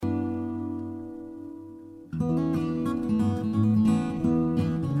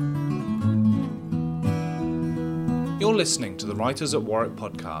You're listening to the Writers at Warwick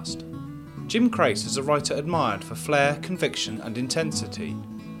podcast. Jim Crace is a writer admired for flair, conviction and intensity.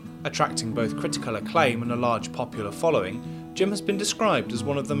 Attracting both critical acclaim and a large popular following, Jim has been described as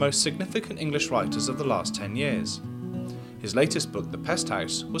one of the most significant English writers of the last 10 years. His latest book, The Pest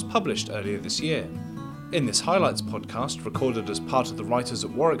House, was published earlier this year. In this Highlights podcast, recorded as part of the Writers at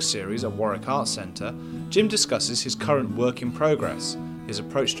Warwick series at Warwick Arts Centre, Jim discusses his current work in progress, his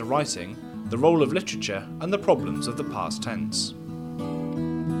approach to writing, the role of literature and the problems of the past tense.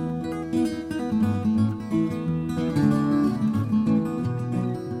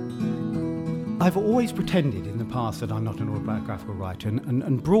 I've always pretended in the past that I'm not an autobiographical writer,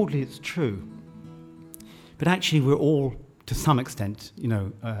 and broadly it's true. But actually we're all, to some extent,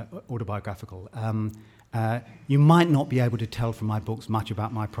 autobiographical. You might not be able to tell from my books much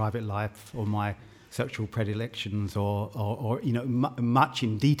about my private life or my sexual predilections or much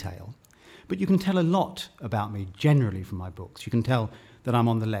in detail. But you can tell a lot about me generally from my books. You can tell that I'm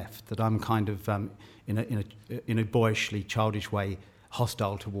on the left, that I'm kind of, in a boyishly, childish way,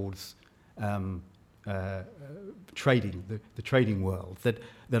 hostile towards trading, the trading world, that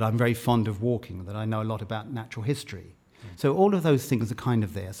I'm very fond of walking, that I know a lot about natural history. So all of those things are kind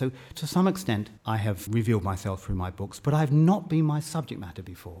of there. So to some extent, I have revealed myself through my books, but I've not been my subject matter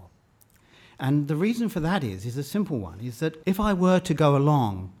before. And the reason for that is a simple one, is that if I were to go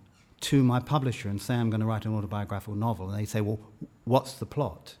along to my publisher and say I'm going to write an autobiographical novel, and they say, well, what's the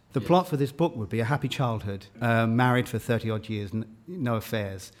plot? The plot for this book would be a happy childhood, married for 30-odd years, no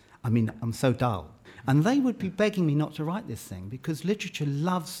affairs. I mean, I'm so dull. And they would be begging me not to write this thing, because literature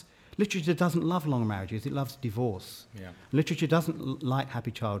doesn't love long marriages, it loves divorce. Yeah. Literature doesn't like happy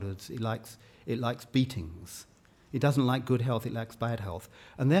childhoods, it likes beatings. It doesn't like good health, it likes bad health.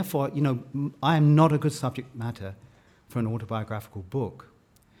 And therefore, I am not a good subject matter for an autobiographical book.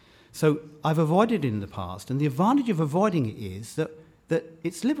 So I've avoided it in the past, and the advantage of avoiding it is that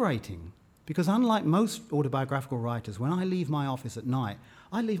it's liberating. Because unlike most autobiographical writers, when I leave my office at night,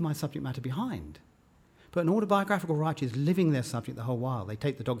 I leave my subject matter behind. But an autobiographical writer is living their subject the whole while. They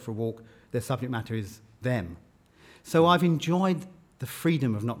take the dog for a walk, their subject matter is them. So I've enjoyed the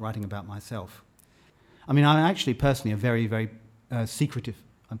freedom of not writing about myself. I mean, I'm actually personally a very, very secretive.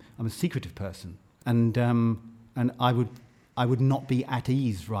 I'm a secretive person, and I would not be at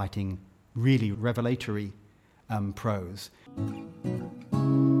ease writing really revelatory prose.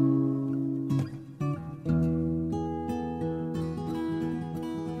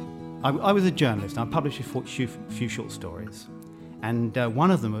 I was a journalist. I published a few short stories, and one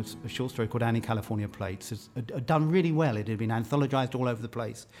of them was a short story called Annie California Plates. It had done really well. It had been anthologized all over the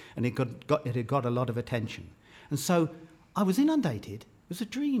place, and it had got a lot of attention. And so I was inundated. It was a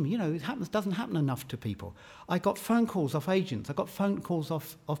dream. It doesn't happen enough to people. I got phone calls off agents. I got phone calls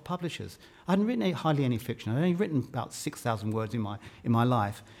off publishers. I hadn't written hardly any fiction. I'd only written about 6,000 words in my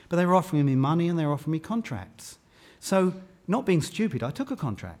life, but they were offering me money and they were offering me contracts. So, not being stupid, I took a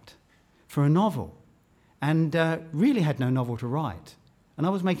contract for a novel, and really had no novel to write. And I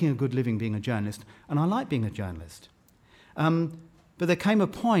was making a good living being a journalist, and I liked being a journalist. But there came a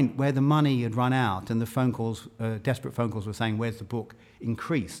point where the money had run out, and the phone calls, desperate phone calls were saying, where's the book,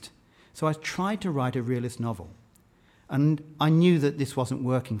 increased. So I tried to write a realist novel. And I knew that this wasn't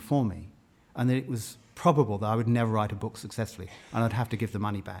working for me, and that it was probable that I would never write a book successfully, and I'd have to give the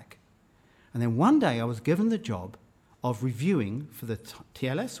money back. And then one day I was given the job of reviewing for the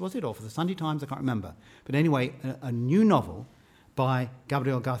TLS, was it, or for the Sunday Times, I can't remember. But anyway, a new novel by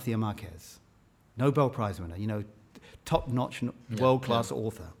Gabriel Garcia Marquez, Nobel Prize winner, top-notch, world-class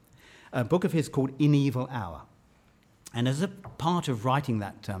author. A book of his called In Evil Hour. And as a part of writing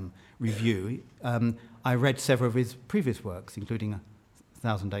that review, I read several of his previous works, including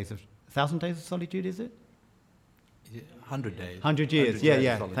 1,000 Days of Solitude, is it? 100 Days. 100 Years,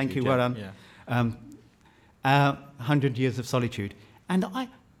 yeah. Thank you, well done. Yeah. 100 Years of Solitude. And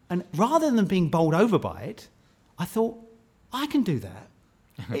rather than being bowled over by it, I thought, I can do that.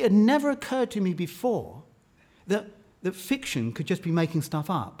 It had never occurred to me before that fiction could just be making stuff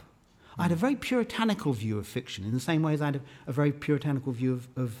up. I had a very puritanical view of fiction, in the same way as I had a very puritanical view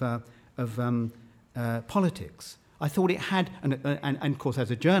of politics. I thought it had, and of course as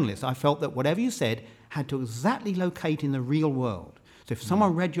a journalist, I felt that whatever you said had to exactly locate in the real world. So if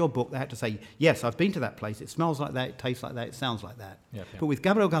someone read your book, they had to say, yes, I've been to that place, it smells like that, it tastes like that, it sounds like that. Yep. But with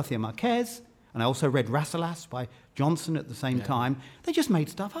Gabriel Garcia Marquez, and I also read Rasselas by Johnson at the same time, they just made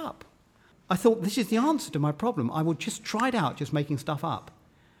stuff up. I thought, this is the answer to my problem. I would just try it out, just making stuff up.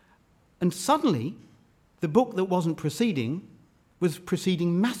 And suddenly, the book that wasn't proceeding was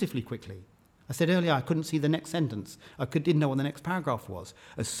proceeding massively quickly. I said earlier I couldn't see the next sentence. Didn't know what the next paragraph was.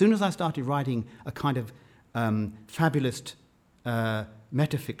 As soon as I started writing a kind of fabulist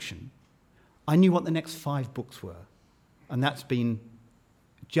metafiction, I knew what the next 5 books were. And that's been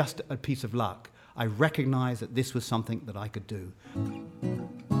just a piece of luck. I recognised that this was something that I could do.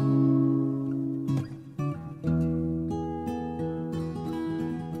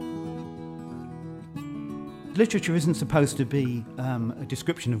 Literature isn't supposed to be a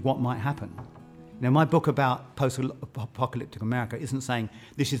description of what might happen. You know, my book about post-apocalyptic America isn't saying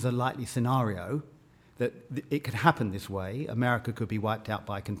this is a likely scenario, that it could happen this way, America could be wiped out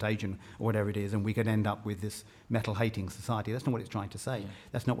by contagion or whatever it is, and we could end up with this metal-hating society. That's not what it's trying to say. Yeah.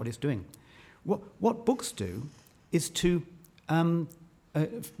 That's not what it's doing. What books do is to,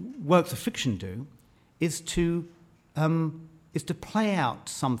 works of fiction do, is to play out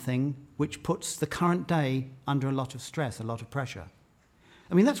something which puts the current day under a lot of stress, a lot of pressure.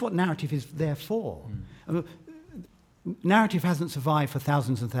 I mean, that's what narrative is there for. I mean, narrative hasn't survived for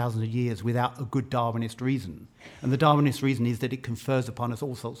thousands and thousands of years without a good Darwinist reason. And the Darwinist reason is that it confers upon us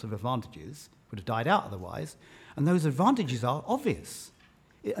all sorts of advantages, would have died out otherwise, and those advantages are obvious.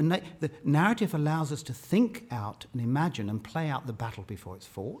 The narrative allows us to think out and imagine and play out the battle before it's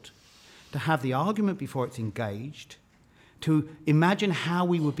fought, to have the argument before it's engaged, to imagine how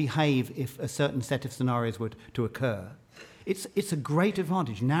we would behave if a certain set of scenarios were to occur. It's a great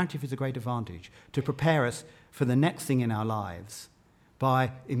advantage. Narrative is a great advantage to prepare us for the next thing in our lives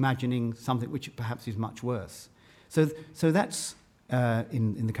by imagining something which perhaps is much worse. So that's,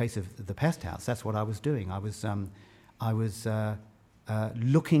 in the case of The Pest House, that's what I was doing. I was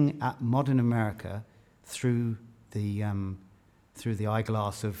looking at modern America through the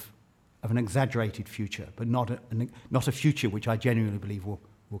eyeglass of an exaggerated future, but not a future which I genuinely believe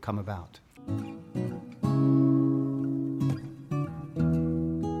will come about.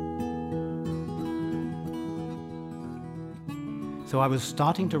 So I was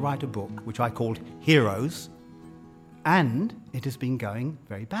starting to write a book which I called Heroes, and it has been going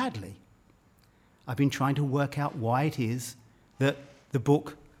very badly. I've been trying to work out why it is that the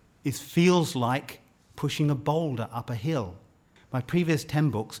book feels like pushing a boulder up a hill. My previous 10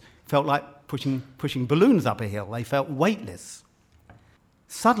 books felt like pushing balloons up a hill. They felt weightless.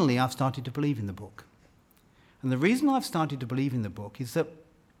 Suddenly I've started to believe in the book. And the reason I've started to believe in the book is that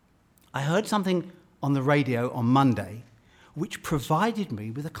I heard something on the radio on Monday which provided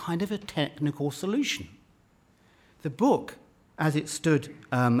me with a kind of a technical solution. The book, as it stood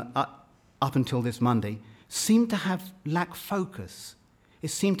up until this Monday, seemed to lack focus. It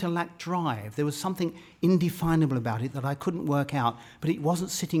seemed to lack drive. There was something indefinable about it that I couldn't work out, but it wasn't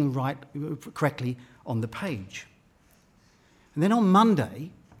sitting correctly on the page. And then on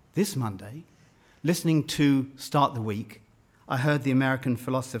Monday, this Monday, listening to Start the Week, I heard the American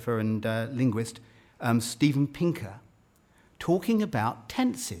philosopher and linguist Steven Pinker talking about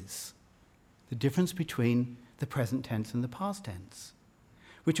tenses, the difference between the present tense and the past tense,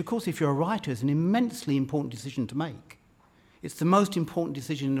 which, of course, if you're a writer, is an immensely important decision to make. It's the most important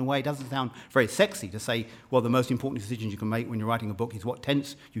decision in a way. It doesn't sound very sexy to say, well, the most important decision you can make when you're writing a book is what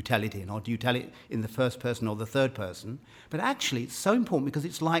tense you tell it in, or do you tell it in the first person or the third person? But actually, it's so important because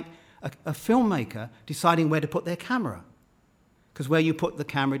it's like a filmmaker deciding where to put their camera. Because where you put the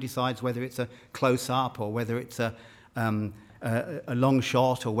camera decides whether it's a close-up or whether it's a long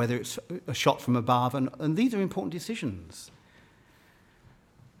shot or whether it's a shot from above, and these are important decisions.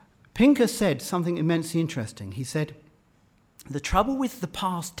 Pinker said something immensely interesting. He said, the trouble with the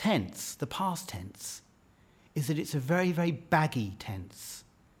past tense, is that it's a very, very baggy tense.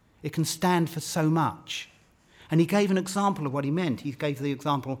 It can stand for so much. And he gave an example of what he meant. He gave the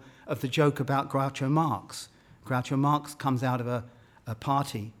example of the joke about Groucho Marx. Groucho Marx comes out of a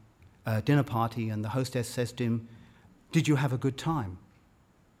party, a dinner party, and the hostess says to him, "Did you have a good time?"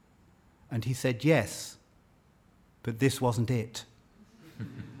 And he said, "Yes, but this wasn't it."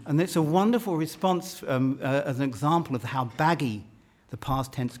 And it's a wonderful response as an example of how baggy the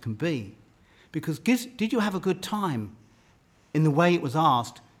past tense can be. Because did you have a good time? In the way it was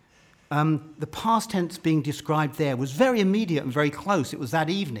asked, the past tense being described there was very immediate and very close. It was that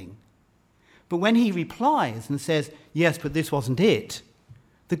evening. But when he replies and says, "Yes, but this wasn't it,"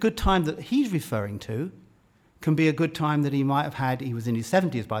 the good time that he's referring to can be a good time that he might have had, he was in his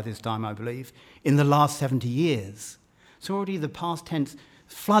 70s by this time, I believe, in the last 70 years. So already the past tense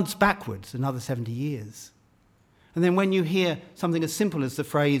floods backwards another 70 years. And then when you hear something as simple as the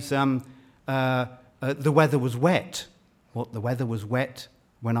phrase, the weather was wet. What, the weather was wet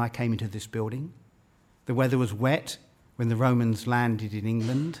when I came into this building? The weather was wet when the Romans landed in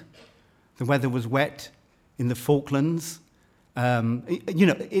England. The weather was wet in the Falklands.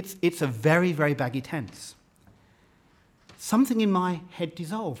 It's a very, very baggy tense. Something in my head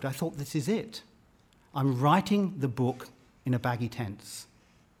dissolved. I thought, this is it. I'm writing the book in a baggy tense.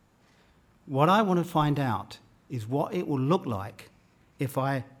 What I want to find out is what it will look like if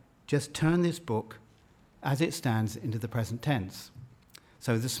I just turn this book as it stands into the present tense.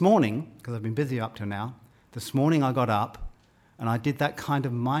 So this morning, because I've been busy up till now, this morning I got up and I did that kind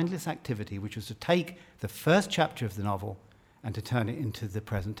of mindless activity, which was to take the first chapter of the novel and to turn it into the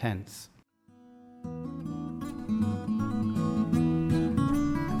present tense.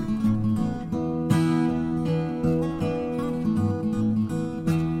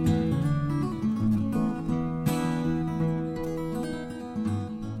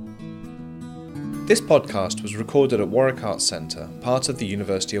 This podcast was recorded at Warwick Arts Centre, part of the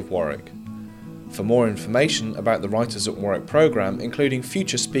University of Warwick. For more information about the Writers at Warwick programme, including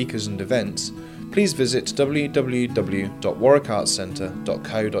future speakers and events, please visit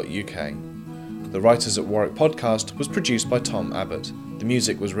www.warwickartscentre.co.uk. The Writers at Warwick podcast was produced by Tom Abbott. The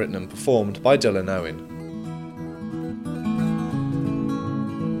music was written and performed by Dylan Owen.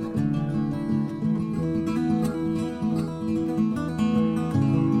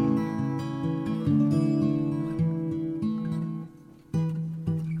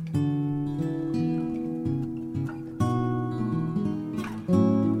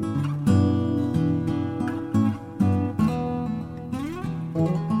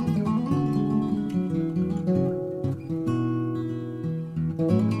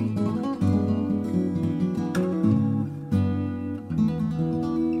 Thank you.